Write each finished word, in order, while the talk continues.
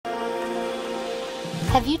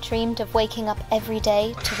Have you dreamed of waking up every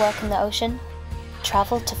day to work in the ocean?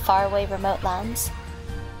 Travel to faraway remote lands?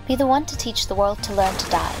 Be the one to teach the world to learn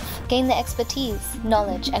to dive. Gain the expertise,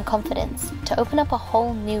 knowledge, and confidence to open up a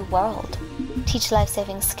whole new world. Teach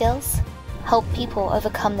life-saving skills. Help people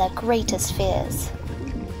overcome their greatest fears.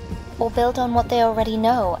 Or build on what they already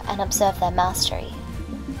know and observe their mastery.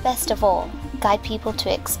 Best of all, guide people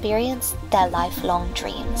to experience their lifelong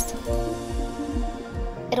dreams.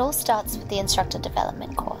 It all starts with the Instructor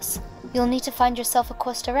Development Course. You'll need to find yourself a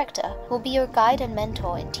course director who will be your guide and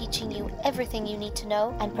mentor in teaching you everything you need to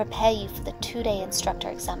know and prepare you for the 2-day instructor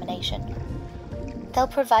examination. They'll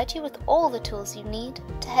provide you with all the tools you need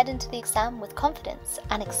to head into the exam with confidence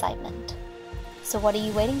and excitement. So what are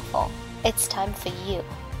you waiting for? It's time for you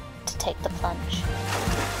to take the plunge.